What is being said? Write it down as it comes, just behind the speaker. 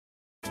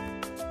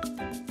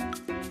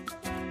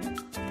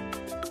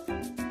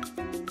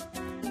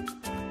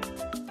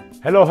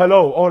Hello,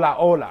 hello, hola,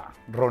 hola.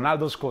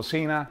 Ronaldo's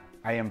Cocina.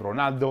 I am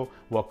Ronaldo.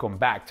 Welcome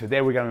back. Today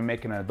we're gonna be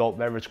making an adult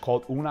beverage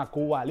called Una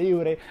Cuba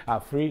Libre,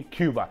 a free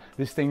Cuba.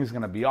 This thing is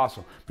gonna be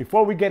awesome.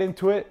 Before we get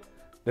into it,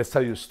 let's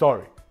tell you a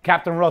story.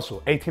 Captain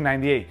Russell,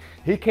 1898,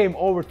 he came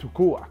over to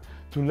Cuba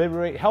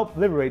to help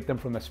liberate them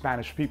from the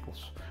Spanish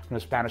peoples, from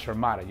the Spanish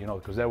Armada, you know,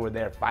 because they were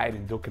there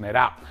fighting, duking it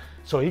out.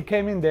 So he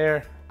came in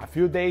there a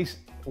few days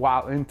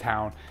while in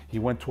town. He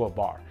went to a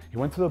bar. He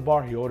went to the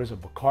bar, he orders a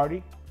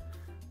Bacardi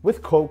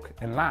with Coke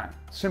and lime.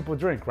 Simple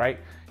drink, right?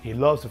 He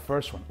loves the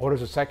first one, orders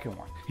the second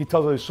one. He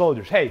tells his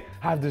soldiers, hey,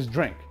 have this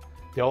drink.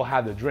 They all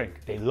have the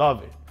drink, they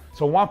love it.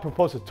 So Juan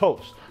proposed a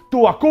toast,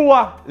 to a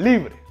Cuba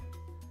Libre.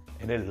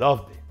 And they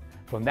loved it.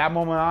 From that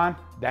moment on,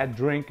 that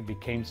drink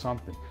became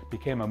something,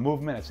 became a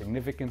movement, a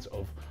significance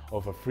of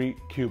a free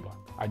Cuba,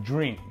 a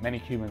dream many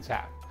Cubans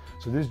have.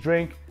 So this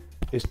drink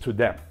is to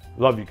them.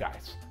 Love you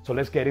guys. So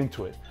let's get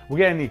into it. We're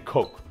gonna need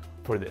Coke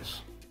for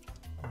this.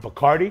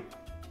 Bacardi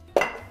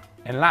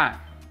and lime.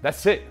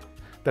 That's it.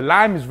 The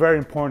lime is very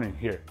important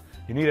here.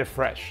 You need it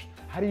fresh.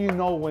 How do you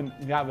know when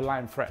you have a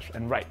lime fresh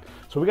and ripe?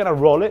 So we're gonna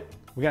roll it.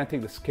 We're gonna take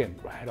the skin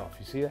right off.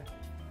 You see that?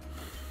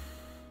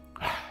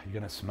 You're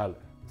gonna smell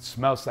it. It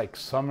smells like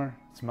summer.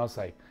 It smells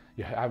like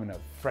you're having a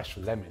fresh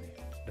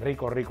lemonade.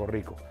 Rico, rico,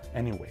 rico.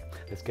 Anyway,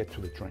 let's get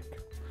to the drink.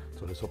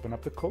 So let's open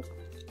up the Coke.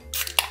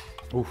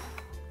 Oof,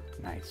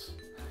 nice.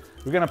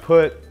 We're gonna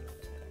put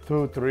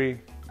 2-3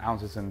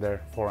 ounces in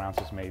there, 4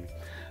 ounces maybe.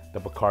 The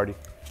Bacardi.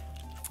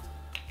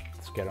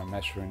 Let's get our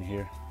measure in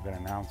here. We got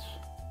an ounce.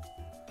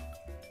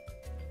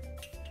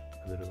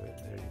 A little bit,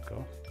 there you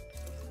go.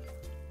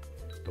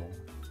 Boom.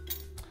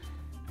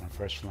 And our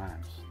fresh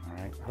limes,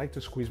 all right? I like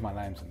to squeeze my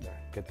limes in there,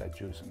 get that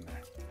juice in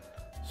there.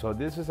 So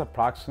this is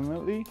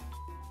approximately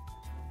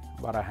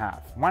about a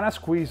half. Why not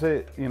squeeze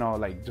it, you know,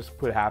 like just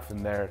put half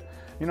in there.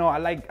 You know, I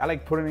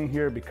like putting it in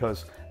here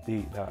because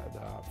the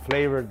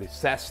flavor, the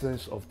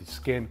zestness of the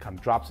skin kind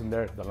of drops in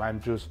there. The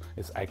lime juice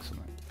is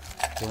excellent.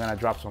 So we're gonna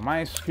drop some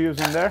ice cubes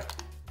in there.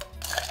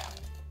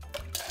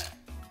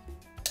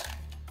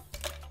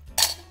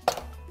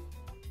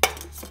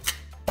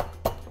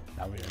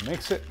 Now we're gonna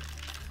mix it.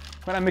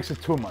 We're gonna mix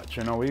it too much,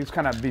 you know. We just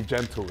kind of be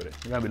gentle with it.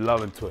 We're gonna be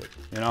loving to it,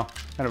 you know.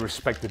 Kind of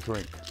respect the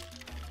drink.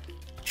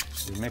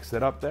 We mix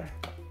it up there.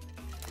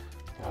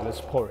 Now let's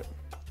pour it.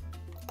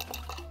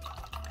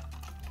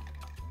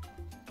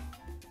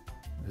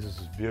 This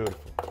is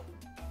beautiful.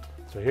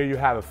 So here you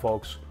have it,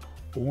 folks.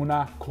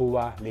 Una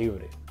Cuba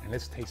Libre. And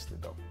let's taste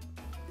it though.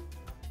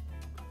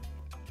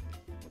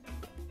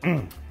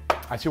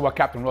 I see what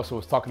Captain Russell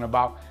was talking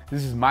about.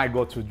 This is my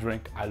go-to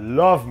drink. I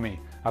love me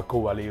a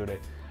Cuba Libre.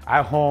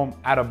 At home,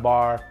 at a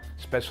bar,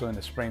 especially in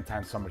the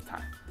springtime,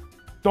 summertime.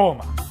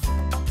 Toma.